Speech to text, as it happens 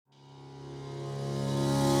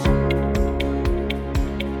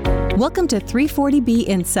Welcome to 340B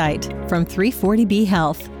Insight from 340B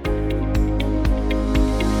Health.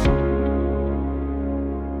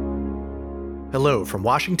 Hello from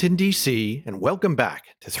Washington, D.C., and welcome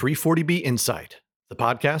back to 340B Insight, the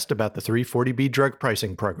podcast about the 340B drug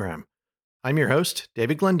pricing program. I'm your host,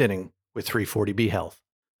 David Glendinning, with 340B Health.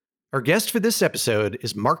 Our guest for this episode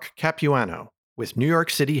is Mark Capuano with New York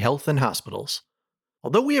City Health and Hospitals.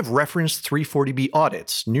 Although we have referenced 340B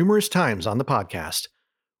audits numerous times on the podcast,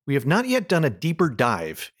 we have not yet done a deeper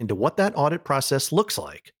dive into what that audit process looks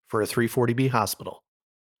like for a 340B hospital.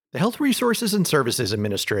 The Health Resources and Services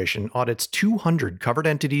Administration audits 200 covered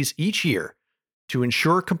entities each year to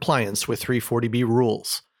ensure compliance with 340B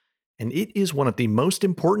rules, and it is one of the most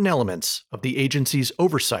important elements of the agency's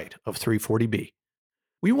oversight of 340B.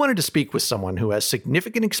 We wanted to speak with someone who has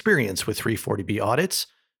significant experience with 340B audits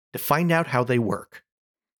to find out how they work.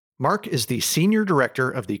 Mark is the Senior Director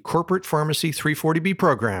of the Corporate Pharmacy 340B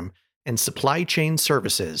Program and Supply Chain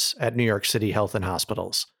Services at New York City Health and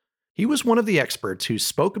Hospitals. He was one of the experts who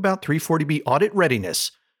spoke about 340B audit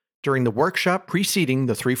readiness during the workshop preceding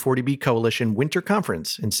the 340B Coalition Winter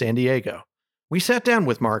Conference in San Diego. We sat down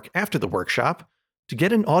with Mark after the workshop to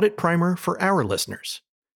get an audit primer for our listeners.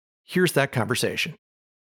 Here's that conversation.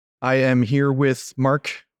 I am here with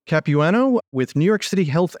Mark Capuano with New York City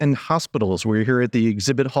Health and Hospitals. We're here at the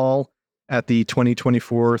exhibit hall at the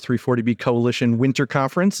 2024 340B Coalition Winter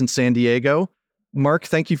Conference in San Diego. Mark,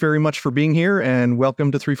 thank you very much for being here and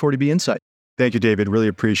welcome to 340B Insight. Thank you, David. Really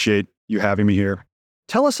appreciate you having me here.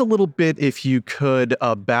 Tell us a little bit, if you could,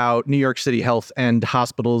 about New York City Health and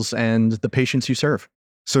Hospitals and the patients you serve.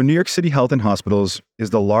 So New York City Health and Hospitals is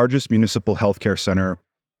the largest municipal healthcare center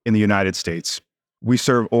in the United States. We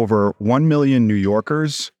serve over 1 million New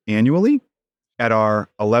Yorkers annually at our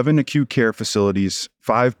 11 acute care facilities,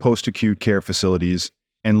 5 post-acute care facilities,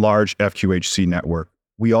 and large FQHC network.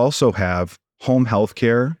 We also have home health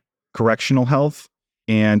care, correctional health,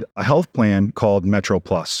 and a health plan called Metro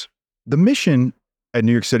Plus. The mission at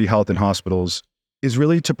New York City Health and Hospitals is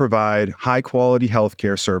really to provide high-quality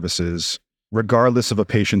healthcare services regardless of a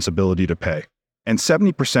patient's ability to pay. And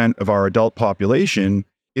 70% of our adult population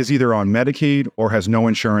is either on Medicaid or has no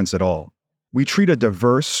insurance at all. We treat a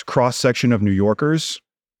diverse cross-section of New Yorkers,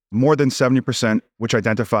 more than 70%, which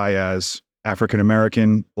identify as African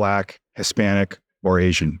American, Black, Hispanic, or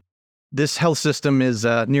Asian. This health system is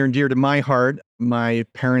near and dear to my heart. My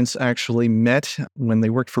parents actually met when they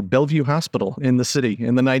worked for Bellevue Hospital in the city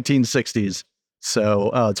in the 1960s. So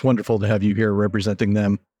it's wonderful to have you here representing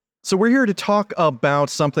them. So we're here to talk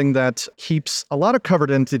about something that keeps a lot of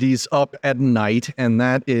covered entities up at night, and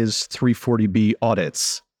that is 340B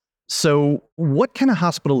audits. So what can a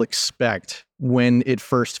hospital expect when it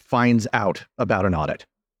first finds out about an audit?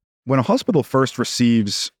 When a hospital first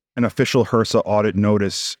receives an official HRSA audit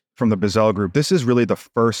notice from the Bazell Group, this is really the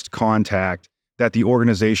first contact that the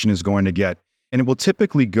organization is going to get, and it will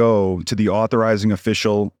typically go to the authorizing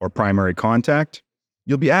official or primary contact.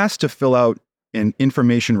 You'll be asked to fill out an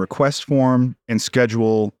information request form and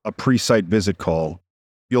schedule a pre-site visit call.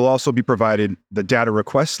 You'll also be provided the data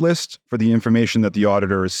request list for the information that the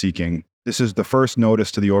auditor is seeking. This is the first notice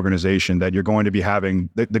to the organization that you're going to be having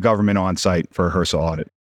the government on site for a HRSA audit.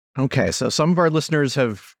 Okay, so some of our listeners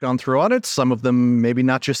have gone through audits, some of them maybe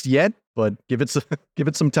not just yet, but give it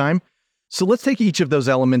some time. So let's take each of those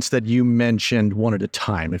elements that you mentioned one at a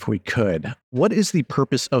time, if we could. What is the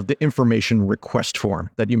purpose of the information request form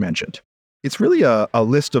that you mentioned? It's really a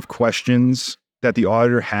list of questions that the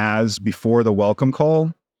auditor has before the welcome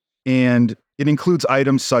call, and it includes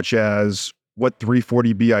items such as what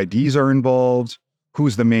 340B IDs are involved,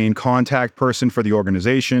 who's the main contact person for the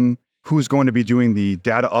organization, who's going to be doing the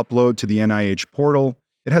data upload to the NIH portal.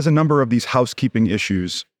 It has a number of these housekeeping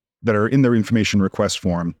issues that are in their information request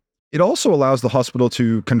form. It also allows the hospital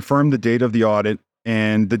to confirm the date of the audit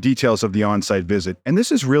and the details of the on-site visit. And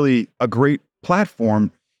this is really a great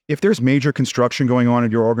platform. If there's major construction going on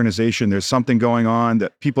in your organization, there's something going on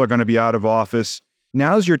that people are going to be out of office,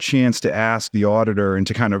 now's your chance to ask the auditor and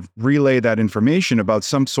to kind of relay that information about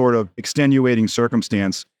some sort of extenuating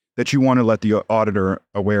circumstance that you want to let the auditor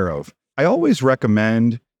aware of. I always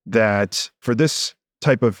recommend that for this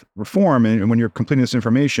type of reform, and when you're completing this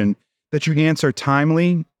information, that you answer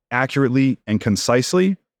timely, accurately, and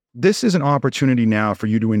concisely. This is an opportunity now for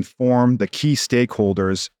you to inform the key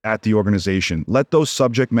stakeholders at the organization. Let those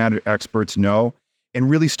subject matter experts know and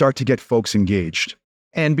really start to get folks engaged.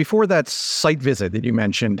 And before that site visit that you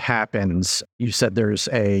mentioned happens, you said there's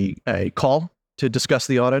a call to discuss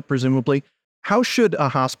the audit, presumably. How should a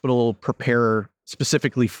hospital prepare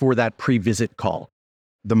specifically for that pre-visit call?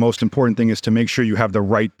 The most important thing is to make sure you have the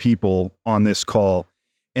right people on this call.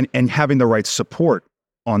 and having the right support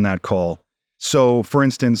on that call. So, for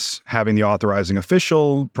instance, having the authorizing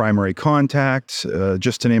official, primary contact,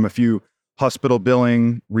 just to name a few, hospital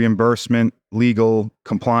billing, reimbursement, legal,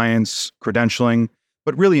 compliance, credentialing,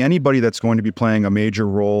 but really anybody that's going to be playing a major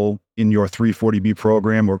role in your 340B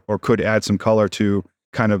program or could add some color to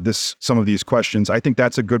kind of some of these questions. I think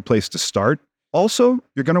that's a good place to start. Also,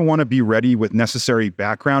 you're going to want to be ready with necessary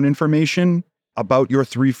background information about your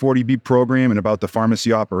 340B program and about the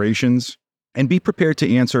pharmacy operations, and be prepared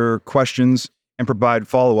to answer questions and provide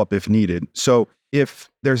follow-up if needed. So if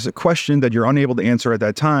there's a question that you're unable to answer at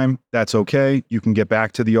that time, that's okay. You can get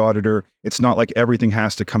back to the auditor. It's not like everything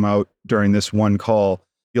has to come out during this one call.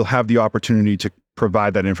 You'll have the opportunity to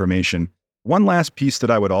provide that information. One last piece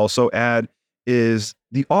that I would also add is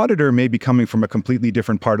the auditor may be coming from a completely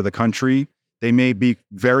different part of the country. They may be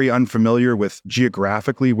very unfamiliar with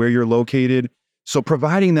geographically where you're located. So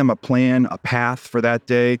providing them a plan, a path for that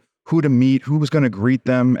day, who to meet, who was going to greet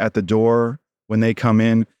them at the door when they come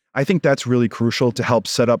in, I think that's really crucial to help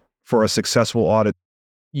set up for a successful audit.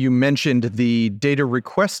 You mentioned the data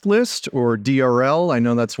request list, or DRL. I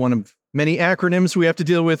know that's one of many acronyms we have to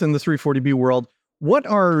deal with in the 340B world. What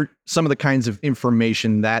are some of the kinds of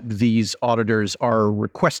information that these auditors are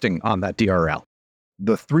requesting on that DRL?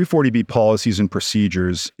 The 340B policies and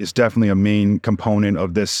procedures is definitely a main component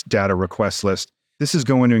of this data request list. This is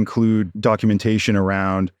going to include documentation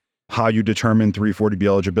around how you determine 340B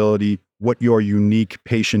eligibility, what your unique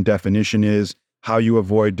patient definition is, how you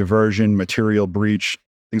avoid diversion, material breach,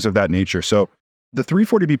 things of that nature. So the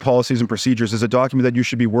 340B policies and procedures is a document that you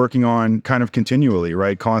should be working on kind of continually,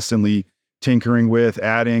 right? Constantly tinkering with,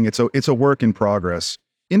 adding. It's a work in progress.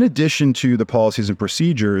 In addition to the policies and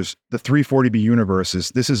procedures, the 340B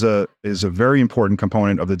universes, this is a very important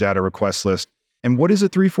component of the data request list. And what is a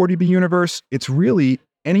 340B universe? It's really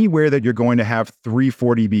anywhere that you're going to have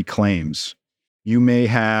 340B claims. You may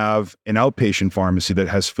have an outpatient pharmacy that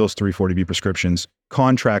has fills 340B prescriptions,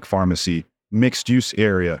 contract pharmacy, mixed use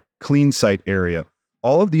area, clean site area.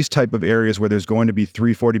 All of these type of areas where there's going to be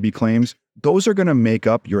 340B claims, those are going to make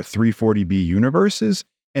up your 340B universes.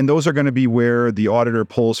 And those are going to be where the auditor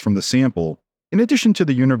pulls from the sample. In addition to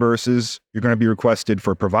the universes, you're going to be requested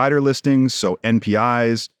for provider listings, so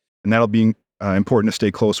NPIs, and that'll be important to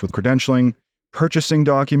stay close with credentialing, purchasing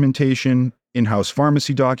documentation, in-house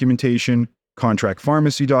pharmacy documentation, contract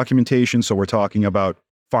pharmacy documentation. So we're talking about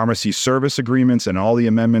pharmacy service agreements and all the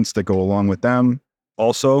amendments that go along with them.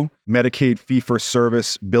 Also, Medicaid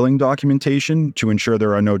fee-for-service billing documentation to ensure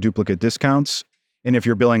there are no duplicate discounts. And if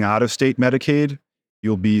you're billing out-of-state Medicaid,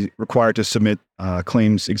 you'll be required to submit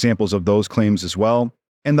claims, examples of those claims as well.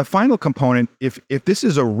 And the final component, if this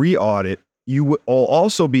is a re-audit, you will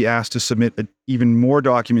also be asked to submit even more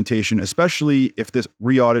documentation, especially if this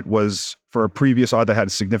re-audit was for a previous audit that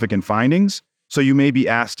had significant findings. So you may be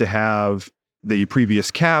asked to have the previous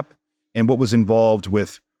cap and what was involved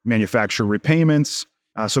with manufacturer repayments.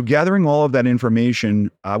 So gathering all of that information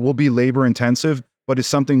will be labor intensive, but it's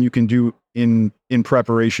something you can do in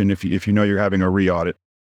preparation if you know you're having a re-audit.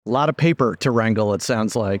 A lot of paper to wrangle, it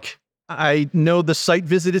sounds like. I know the site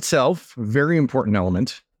visit itself, very important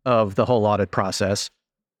element of the whole audit process.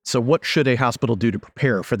 So what should a hospital do to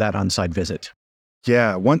prepare for that on-site visit?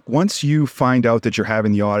 Yeah, once you find out that you're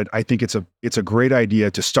having the audit, I think it's a great idea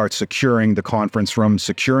to start securing the conference room,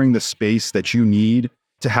 securing the space that you need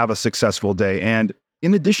to have a successful day. And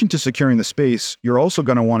in addition to securing the space, you're also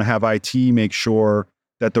going to want to have IT make sure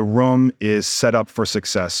that the room is set up for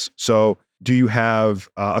success. So do you have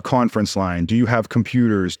a conference line? Do you have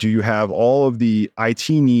computers? Do you have all of the IT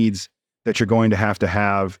needs that you're going to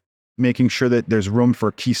have, making sure that there's room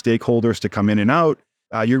for key stakeholders to come in and out?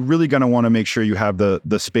 You're really going to want to make sure you have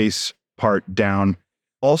the space part down.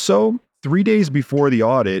 Also, 3 days before the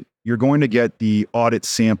audit, you're going to get the audit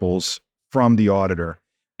samples from the auditor.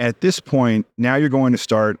 At this point, now you're going to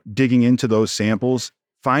start digging into those samples,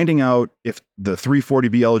 finding out if the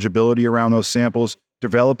 340B eligibility around those samples,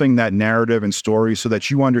 developing that narrative and story so that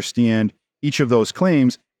you understand each of those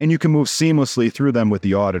claims and you can move seamlessly through them with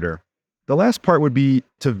the auditor. The last part would be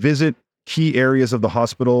to visit key areas of the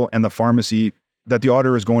hospital and the pharmacy that the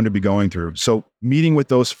auditor is going to be going through. So meeting with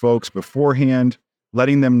those folks beforehand,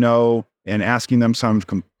 letting them know and asking them some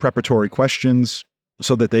preparatory questions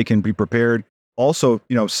so that they can be prepared. Also,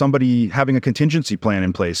 somebody having a contingency plan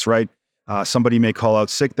in place, right? Somebody may call out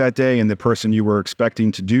sick that day and the person you were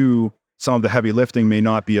expecting to do some of the heavy lifting may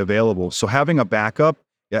not be available. So having a backup,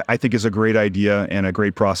 I think, is a great idea and a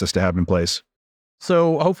great process to have in place.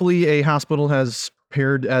 So hopefully a hospital has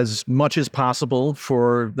prepared as much as possible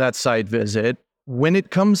for that site visit. When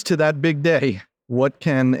it comes to that big day, what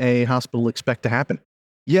can a hospital expect to happen?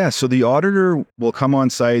 Yeah, so the auditor will come on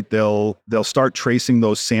site. They'll start tracing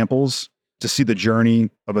those samples to see the journey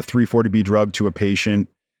of a 340B drug to a patient.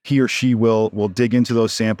 He or she will dig into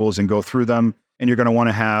those samples and go through them. And you're going to want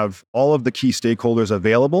to have all of the key stakeholders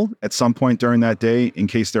available at some point during that day in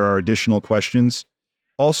case there are additional questions.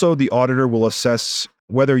 Also, the auditor will assess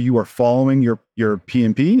whether you are following your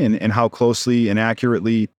PMP and how closely and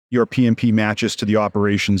accurately your PMP matches to the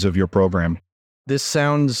operations of your program. This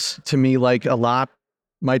sounds to me like a lot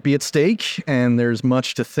might be at stake, and there's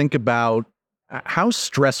much to think about. How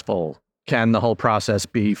stressful can the whole process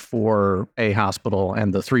be for a hospital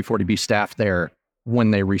and the 340B staff there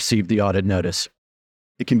when they receive the audit notice?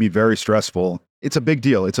 It can be very stressful. It's a big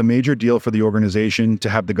deal. It's a major deal for the organization to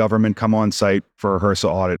have the government come on site for a HRSA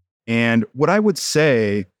audit. And what I would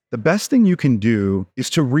say, the best thing you can do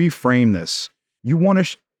is to reframe this. You want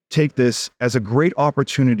to take this as a great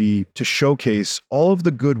opportunity to showcase all of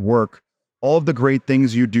the good work, all of the great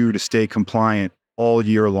things you do to stay compliant all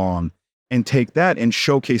year long, and take that and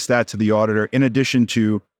showcase that to the auditor in addition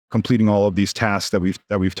to completing all of these tasks that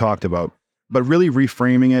we've talked about. But really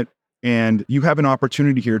reframing it, and you have an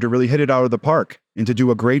opportunity here to really hit it out of the park and to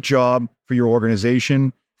do a great job for your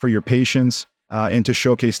organization, for your patients, and to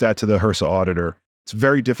showcase that to the HRSA auditor. It's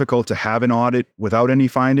very difficult to have an audit without any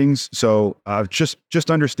findings. So just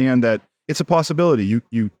understand that it's a possibility.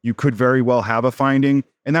 You could very well have a finding,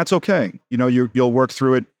 and that's okay. You'll work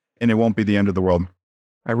through it, and it won't be the end of the world.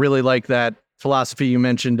 I really like that philosophy you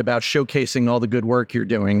mentioned about showcasing all the good work you're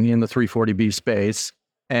doing in the 340B space.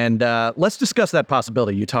 And let's discuss that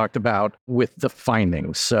possibility you talked about with the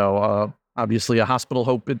findings. So obviously a hospital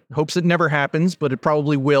hopes it never happens, but it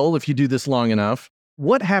probably will if you do this long enough.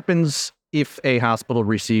 What happens if a hospital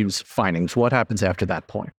receives findings? What happens after that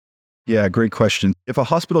point? Yeah, great question. If a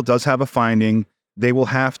hospital does have a finding, they will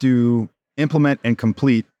have to implement and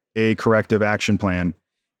complete a corrective action plan.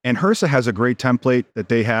 And HRSA has a great template that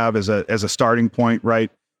they have as a starting point, right,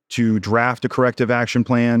 to draft a corrective action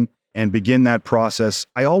plan and begin that process.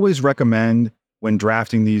 I always recommend when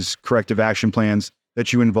drafting these corrective action plans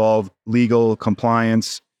that you involve legal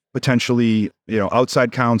compliance, potentially,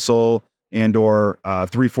 outside counsel and or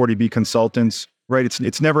 340B consultants, right?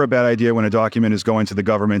 It's never a bad idea when a document is going to the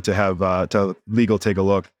government to have to legal take a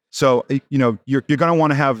look. So, you're going to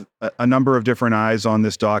want to have a number of different eyes on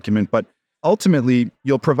this document, but ultimately,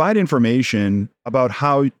 you'll provide information about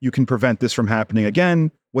how you can prevent this from happening again.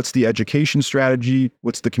 What's the education strategy?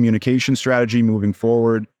 What's the communication strategy moving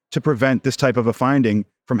forward to prevent this type of a finding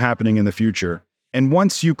from happening in the future? And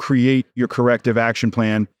once you create your corrective action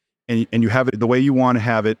plan and you have it the way you want to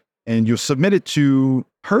have it, and you submit it to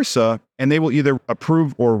HRSA, and they will either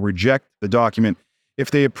approve or reject the document.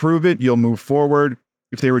 If they approve it, you'll move forward.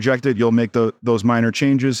 If they reject it, you'll make those minor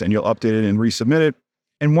changes and you'll update it and resubmit it.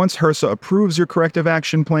 And once HRSA approves your corrective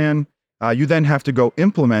action plan, you then have to go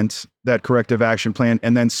implement that corrective action plan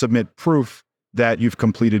and then submit proof that you've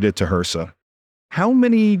completed it to HRSA. How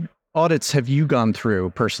many audits have you gone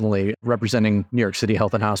through personally representing New York City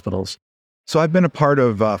Health and Hospitals? So I've been a part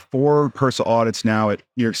of 4 HRSA audits now at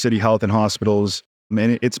New York City Health and Hospitals.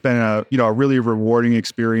 And it's been a really rewarding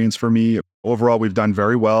experience for me. Overall, we've done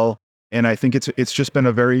very well. And I think it's just been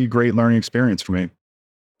a very great learning experience for me.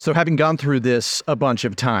 So having gone through this a bunch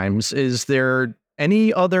of times, is there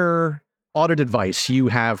any other audit advice you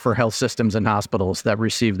have for health systems and hospitals that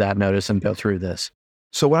receive that notice and go through this?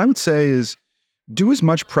 So what I would say is do as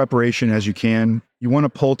much preparation as you can. You want to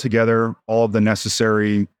pull together all of the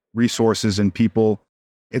necessary resources and people.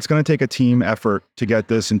 It's going to take a team effort to get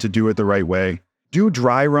this and to do it the right way. Do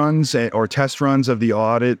dry runs or test runs of the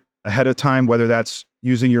audit ahead of time, whether that's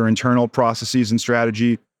using your internal processes and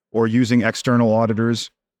strategy or using external auditors,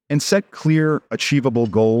 and set clear, achievable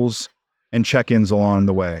goals and check-ins along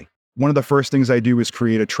the way. One of the first things I do is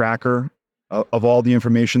create a tracker of all the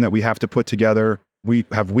information that we have to put together. We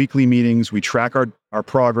have weekly meetings. We track our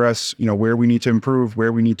progress, where we need to improve,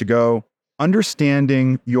 where we need to go.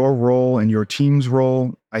 Understanding your role and your team's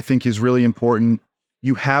role, I think, is really important.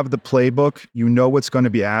 You have the playbook, you know what's going to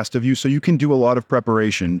be asked of you, so you can do a lot of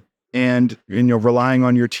preparation and relying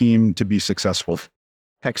on your team to be successful.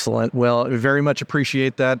 Excellent. Well, I very much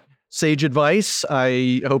appreciate that sage advice.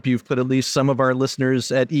 I hope you've put at least some of our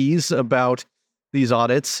listeners at ease about these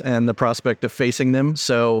audits and the prospect of facing them.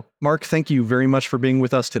 So, Mark, thank you very much for being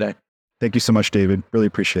with us today. Thank you so much, David. Really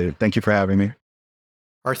appreciate it. Thank you for having me.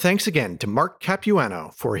 Our thanks again to Mark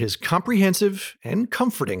Capuano for his comprehensive and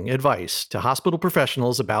comforting advice to hospital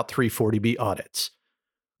professionals about 340B audits.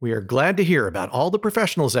 We are glad to hear about all the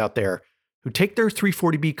professionals out there who take their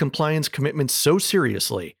 340B compliance commitments so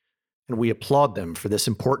seriously, and we applaud them for this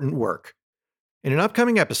important work. In an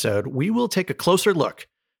upcoming episode, we will take a closer look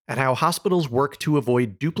and how hospitals work to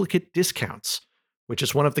avoid duplicate discounts, which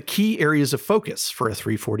is one of the key areas of focus for a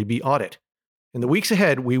 340B audit. In the weeks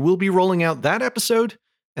ahead, we will be rolling out that episode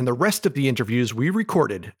and the rest of the interviews we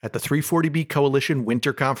recorded at the 340B Coalition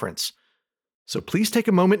Winter Conference. So please take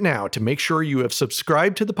a moment now to make sure you have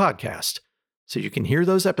subscribed to the podcast so you can hear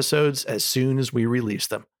those episodes as soon as we release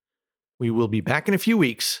them. We will be back in a few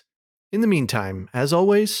weeks. In the meantime, as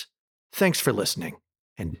always, thanks for listening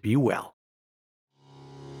and be well.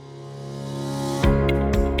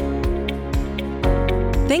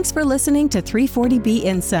 Thanks for listening to 340B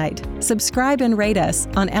Insight. Subscribe and rate us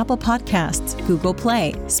on Apple Podcasts, Google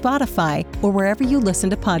Play, Spotify, or wherever you listen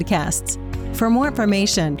to podcasts. For more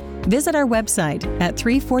information, visit our website at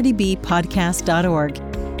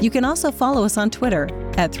 340bpodcast.org. You can also follow us on Twitter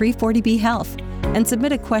at 340B Health and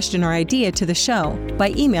submit a question or idea to the show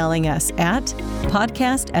by emailing us at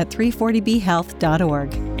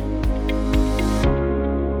podcast@340bhealth.org.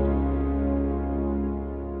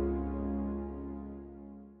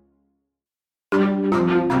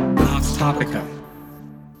 Topica.